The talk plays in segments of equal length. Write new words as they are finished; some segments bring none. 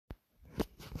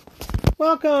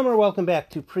Welcome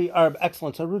back to Pre-Arb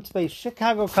Excellence, a roots-based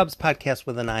Chicago Cubs podcast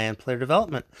with an eye on player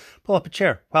development. Pull up a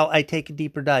chair while I take a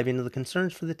deeper dive into the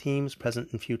concerns for the teams,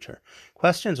 present and future.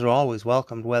 Questions are always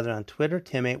welcomed, whether on Twitter,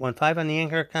 Tim815 on the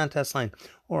Anchor contest line,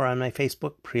 or on my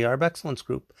Facebook Pre-Arb Excellence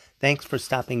group. Thanks for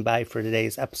stopping by for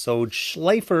today's episode,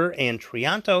 Schleifer and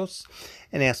Triantos,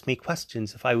 and ask me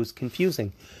questions if I was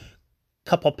confusing. A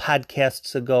couple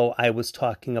podcasts ago, I was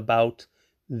talking about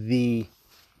the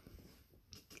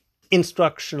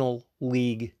instructional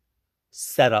league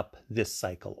setup this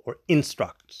cycle, or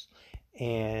instructs.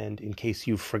 And in case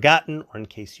you've forgotten, or in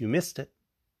case you missed it,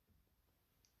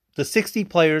 the 60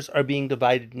 players are being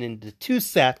divided into two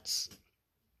sets.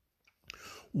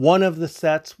 One of the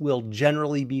sets will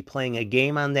generally be playing a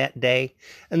game on that day,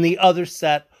 and the other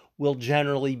set will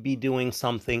generally be doing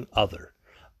something other.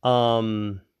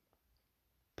 I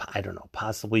don't know,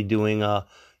 possibly doing a,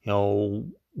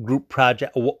 group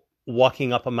project,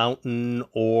 walking up a mountain,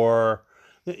 or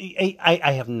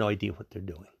I have no idea what they're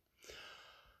doing.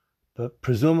 But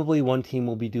presumably one team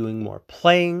will be doing more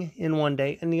playing in one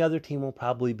day, and the other team will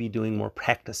probably be doing more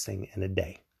practicing in a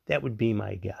day. That would be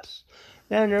my guess.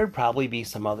 Then there'd probably be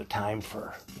some other time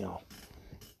for,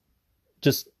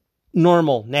 just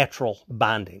normal, natural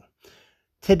bonding.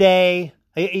 Today,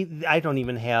 I don't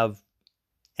even have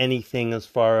anything as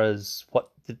far as what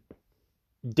the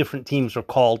different teams are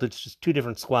called. It's just two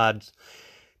different squads.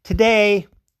 Today,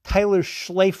 Tyler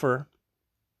Schleifer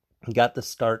got the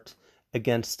start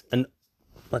against an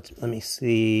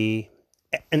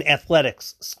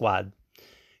athletics squad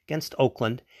against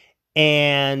Oakland.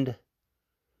 And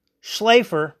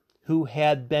Schleifer, who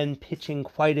had been pitching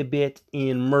quite a bit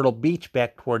in Myrtle Beach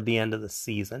back toward the end of the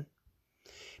season,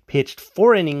 pitched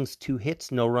 4 innings, 2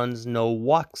 hits, no runs, no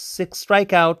walks, 6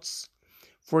 strikeouts,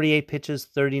 48 pitches,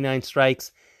 39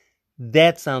 strikes.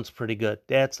 That sounds pretty good.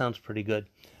 Is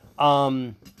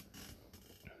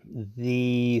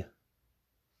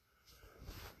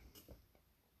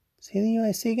he the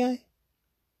UIC guy?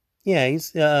 Yeah,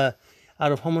 he's out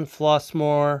of Homeland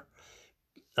Flossmoor.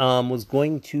 Was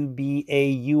going to be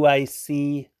a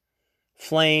UIC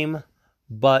Flame,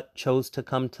 but chose to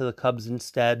come to the Cubs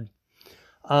instead.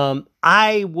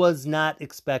 I was not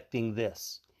expecting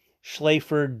this.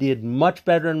 Schleifer did much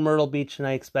better in Myrtle Beach than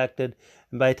I expected.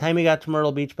 And by the time he got to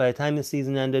Myrtle Beach, by the time the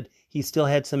season ended, he still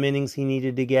had some innings he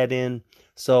needed to get in.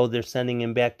 So they're sending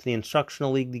him back to the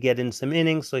instructional league to get in some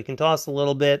innings so he can toss a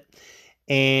little bit.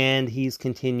 And he's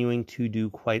continuing to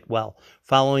do quite well.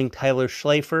 Following Tyler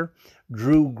Schleifer,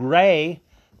 Drew Gray,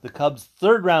 the Cubs'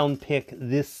 3rd round pick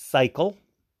this cycle.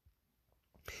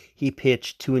 He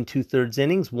pitched 2 2/3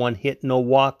 innings, 1 hit, no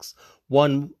walks,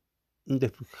 2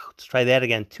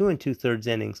 2/3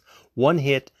 innings, 1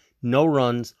 hit, no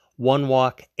runs, 1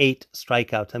 walk, 8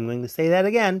 strikeouts. I'm going to say that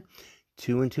again.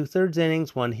 2 2/3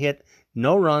 innings, 1 hit,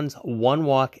 no runs, 1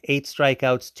 walk, 8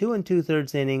 strikeouts, 2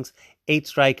 2/3 innings, 8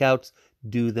 strikeouts.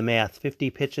 Do the math.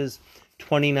 50 pitches,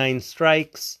 29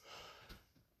 strikes.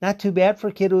 Not too bad for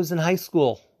a kid who was in high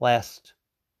school last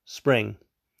spring.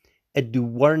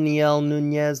 Eduardo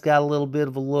Nunez got a little bit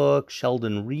of a look.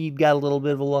 Sheldon Reed got a little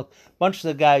bit of a look. A bunch of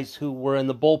the guys who were in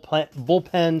the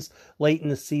bullpens late in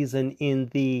the season in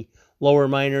the lower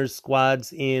minors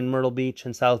squads in Myrtle Beach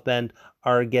and South Bend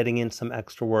are getting in some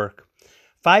extra work.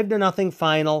 5-0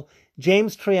 final.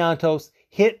 James Triantos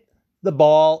hit the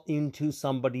ball into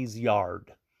somebody's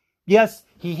yard. Yes,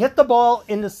 he hit the ball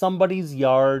into somebody's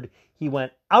yard. He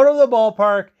went out of the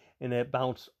ballpark and it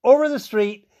bounced over the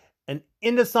street and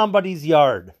into somebody's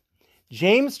yard.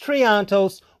 James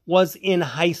Triantos was in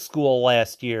high school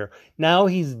last year. Now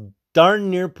he's darn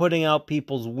near putting out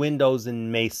people's windows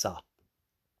in Mesa.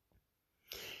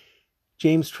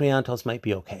 James Triantos might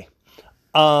be okay.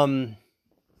 Chatting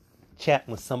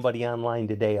with somebody online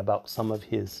today about some of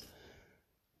his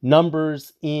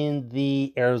numbers in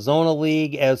the Arizona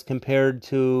League as compared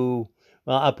to,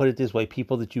 well, I'll put it this way,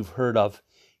 people that you've heard of.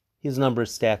 His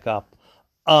numbers stack up.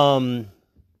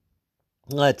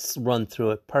 Let's run through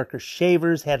it. Parker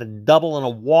Shavers had a double and a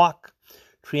walk.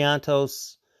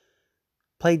 Triantos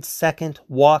played second,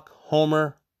 walk,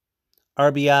 homer,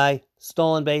 RBI,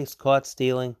 stolen base, caught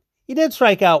stealing. He did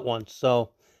strike out once, so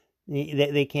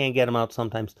they can get him out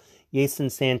sometimes.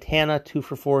 Jason Santana, 2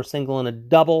 for 4, single and a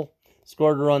double.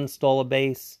 Scored a run, stole a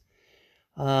base.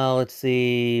 Let's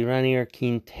see. Ranier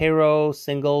Quintero,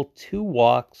 single, 2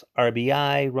 walks,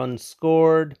 RBI, run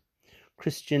scored.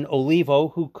 Christian Olivo,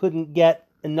 who couldn't get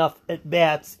enough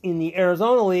at-bats in the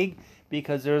Arizona League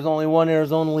because there's only one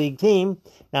Arizona League team.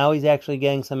 Now he's actually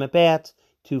getting some at-bats.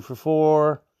 2 for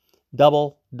 4,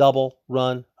 double,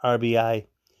 run, RBI.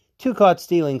 2 caught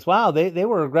stealings. Wow, they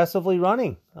were aggressively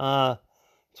running.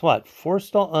 It's what?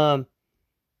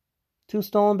 2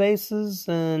 stolen bases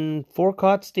and 4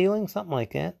 caught stealing, something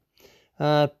like that.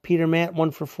 Peter Matt,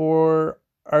 1 for 4,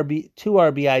 2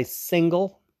 RBI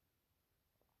single.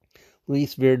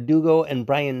 Luis Verdugo and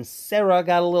Brian Serra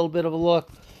got a little bit of a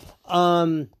look.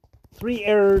 3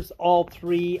 errors, all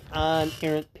 3 on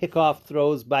errant pickoff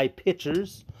throws by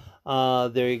pitchers.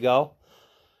 There you go.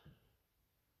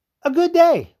 A good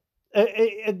day.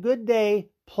 A good day.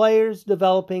 Players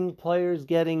developing, players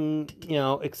getting,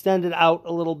 extended out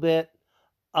a little bit.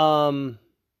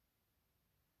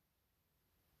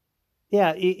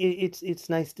 It's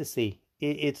nice to see.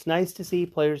 It's nice to see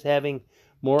players having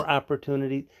more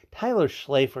opportunity. Tyler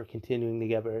Schlafer continuing to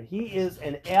get better. He is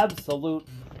an absolute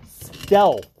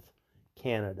stealth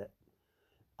candidate.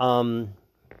 Did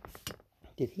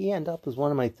he end up as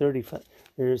one of my 35?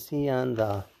 Or is he on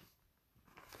the...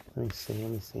 Let me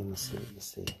see.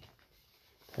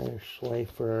 Tyler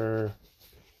Schlafer.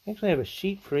 Actually, I have a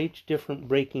sheet for each different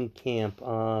breaking camp.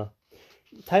 Tyler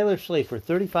Schlafer,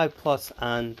 35 plus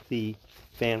on the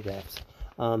Fangraphs.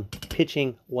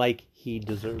 Pitching like he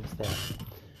deserves that.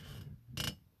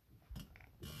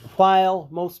 While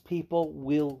most people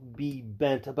will be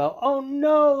bent about, oh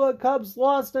no, the Cubs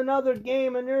lost another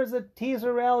game and there's a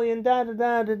teaser rally and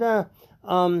da-da-da-da-da.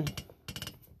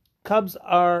 Cubs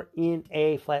are in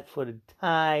a flat-footed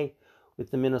tie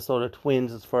with the Minnesota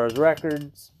Twins as far as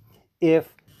records.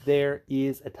 If there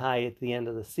is a tie at the end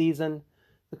of the season,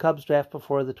 the Cubs draft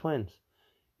before the Twins.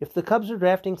 If the Cubs are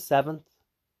drafting 7th,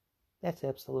 that's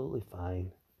absolutely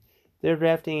fine. If they're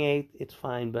drafting 8th, it's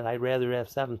fine, but I'd rather have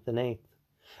 7th than 8th.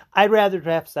 I'd rather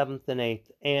draft 7th than 8th.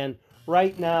 And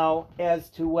right now, as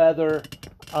to whether,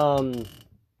 Cubs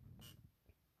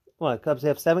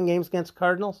have 7 games against the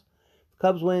Cardinals?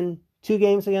 Cubs win 2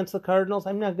 games against the Cardinals.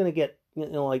 I'm not going to get,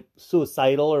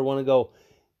 suicidal or want to go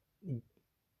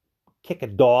kick a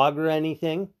dog or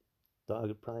anything. Dog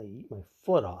would probably eat my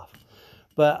foot off.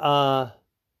 But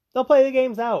they'll play the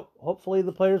games out. Hopefully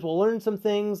the players will learn some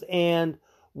things, and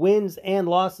wins and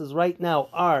losses right now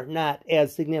are not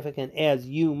as significant as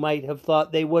you might have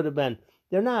thought they would have been.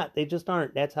 They're not. They just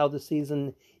aren't. That's how the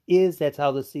season is. That's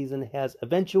how the season has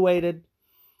eventuated.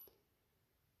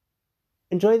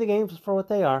 Enjoy the games for what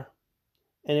they are.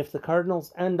 And if the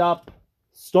Cardinals end up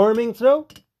storming through,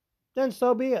 then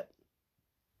so be it.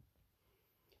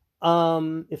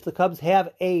 If the Cubs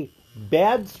have a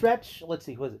bad stretch, let's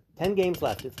see, what is it? 10 games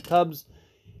left. If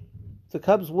the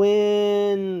Cubs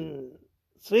win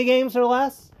 3 games or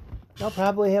less, they'll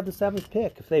probably have the 7th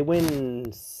pick. If they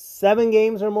win 7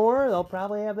 games or more, they'll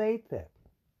probably have the 8th pick.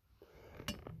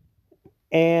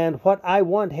 And what I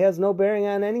want has no bearing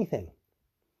on anything.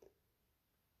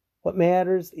 What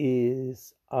matters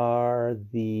are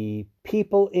the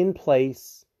people in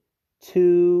place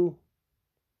to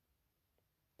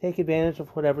take advantage of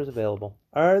whatever's available.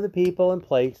 Are the people in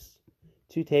place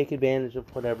to take advantage of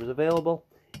whatever's available?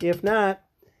 If not,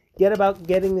 get about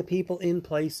getting the people in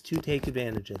place to take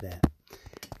advantage of that.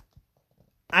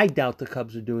 I doubt the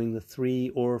Cubs are doing the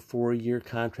 3 or 4 year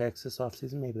contracts this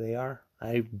offseason. Maybe they are.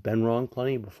 I've been wrong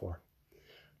plenty before.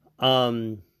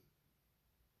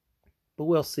 But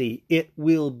we'll see. It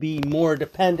will be more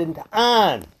dependent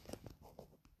on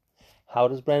how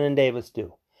does Brennan Davis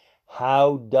do?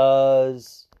 How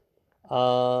does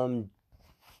Daniel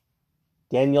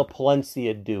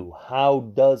Palencia do? How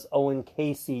does Owen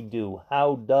Casey do?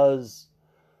 How does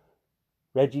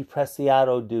Reggie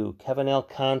Preciado do? Kevin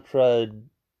Alcantara,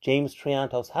 James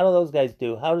Triantos. How do those guys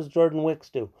do? How does Jordan Wicks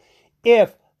do?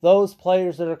 If those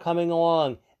players that are coming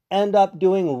along end up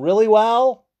doing really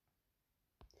well,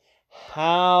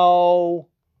 how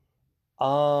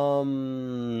Rowan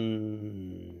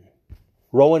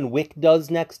Wick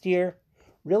does next year,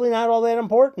 really not all that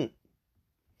important.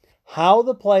 How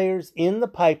the players in the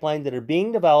pipeline that are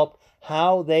being developed,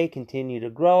 how they continue to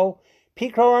grow.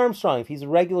 Pete Crow Armstrong, if he's a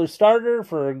regular starter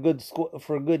for a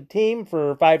good team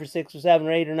for 5 or 6 or 7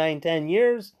 or 8 or 9, 10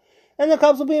 years, then the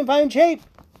Cubs will be in fine shape.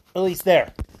 At least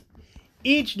there.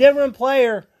 Each different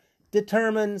player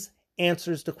determines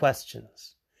answers to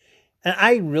questions. And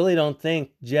I really don't think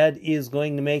Jed is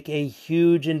going to make a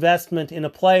huge investment in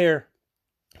a player,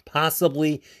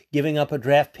 possibly giving up a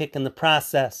draft pick in the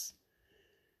process,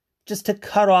 just to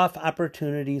cut off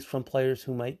opportunities from players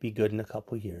who might be good in a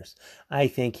couple years. I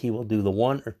think he will do the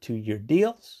 1 or 2 year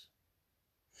deals.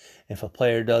 If a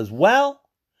player does well,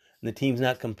 and the team's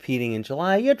not competing in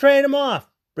July, you trade him off.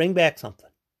 Bring back something.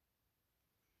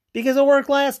 Because it worked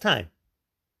last time.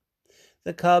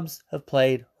 The Cubs have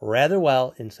played rather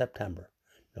well in September.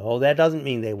 No, that doesn't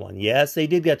mean they won. Yes, they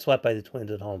did get swept by the Twins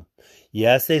at home.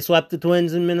 Yes, they swept the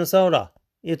Twins in Minnesota.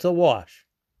 It's a wash.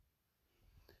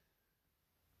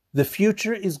 The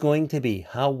future is going to be,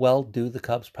 how well do the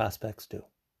Cubs prospects do?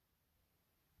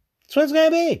 That's what it's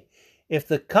going to be. If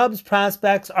the Cubs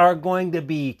prospects are going to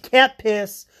be cat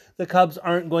piss, the Cubs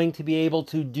aren't going to be able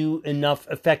to do enough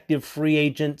effective free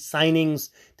agent signings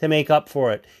to make up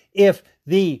for it. If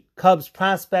the Cubs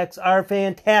prospects are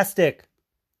fantastic,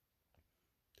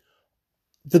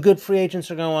 the good free agents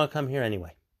are going to want to come here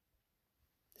anyway.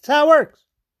 That's how it works.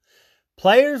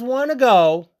 Players want to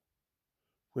go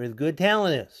where the good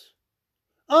talent is.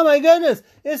 Oh my goodness,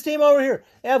 this team over here.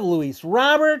 They have Luis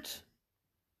Robert.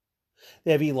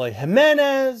 They have Eloy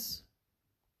Jimenez.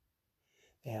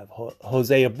 They have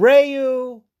Jose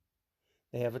Abreu.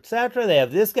 They have etc. They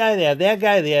have this guy. They have that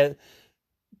guy. They have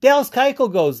Dallas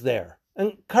Keuchel goes there.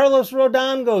 And Carlos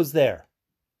Rodon goes there.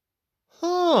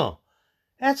 Huh.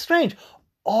 That's strange.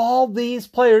 All these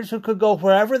players who could go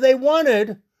wherever they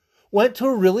wanted went to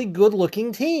a really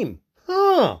good-looking team.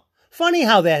 Huh. Funny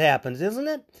how that happens, isn't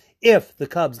it? If the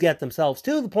Cubs get themselves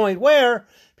to the point where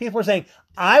people are saying,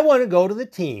 I want to go to the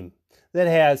team that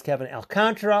has Kevin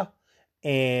Alcantara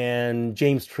and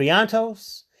James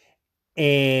Triantos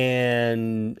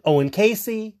and Owen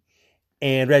Casey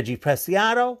and Reggie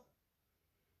Preciado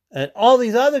and all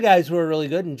these other guys who are really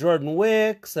good, and Jordan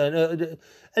Wicks, and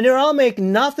they're all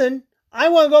making nothing. I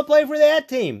want to go play for that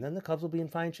team. Then the Cubs will be in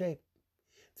fine shape.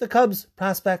 If the Cubs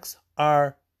prospects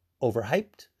are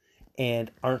overhyped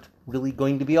and aren't really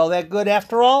going to be all that good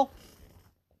after all,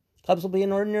 Cubs will be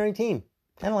an ordinary team,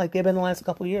 kind of like they've been the last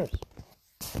couple of years.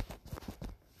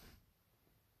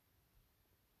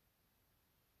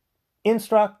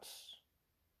 Instructs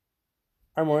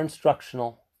are more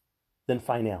instructional than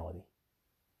finality.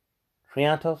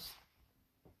 Triantos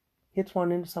hits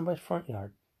one into somebody's front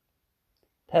yard.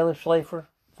 Tyler Schlafer,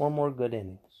 4 more good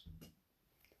innings.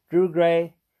 Drew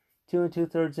Gray, 2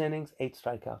 2/3 innings, 8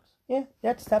 strikeouts. Yeah,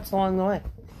 that steps along the way.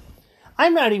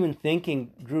 I'm not even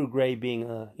thinking Drew Gray being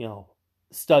a,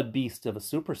 stud beast of a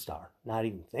superstar. Not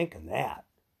even thinking that.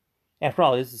 After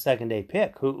all, this is a second-day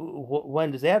pick.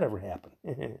 When does that ever happen?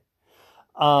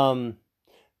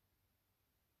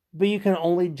 But you can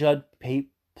only judge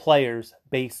players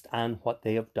based on what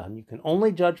they have done. You can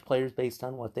only judge players based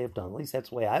on what they have done. At least that's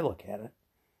the way I look at it.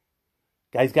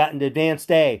 Guy's got into advanced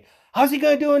A. How's he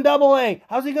going to do in Double A?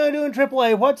 How's he going to do in Triple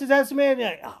A? What's his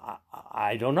estimate?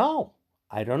 I don't know.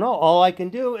 All I can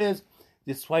do is,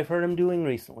 this is what I've heard him doing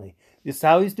recently. This is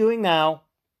how he's doing now.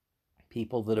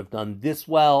 People that have done this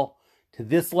well to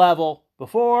this level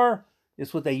before, this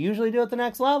is what they usually do at the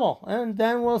next level. And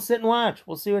then we'll sit and watch.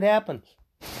 We'll see what happens.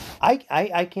 I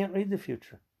can't read the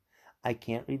future. I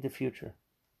can't read the future.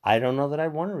 I don't know that I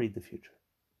want to read the future.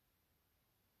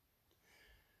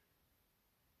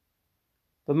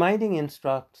 But Minding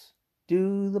instructs,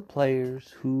 do the players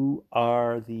who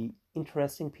are the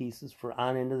interesting pieces for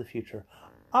on into the future,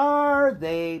 are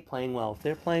they playing well? If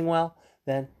they're playing well,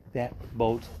 then that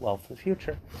bodes well for the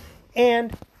future.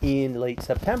 And in late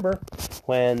September,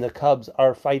 when the Cubs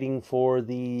are fighting for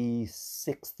the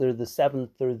 6th or the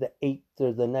 7th or the 8th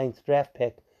or the 9th draft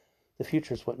pick, the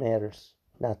future is what matters,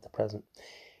 not the present.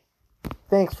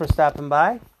 Thanks for stopping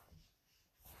by.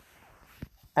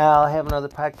 I'll have another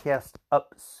podcast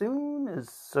up soon as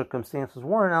circumstances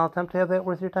warrant. I'll attempt to have that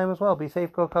worth your time as well. Be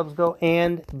safe, go Cubs, go,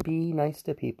 and be nice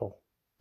to people.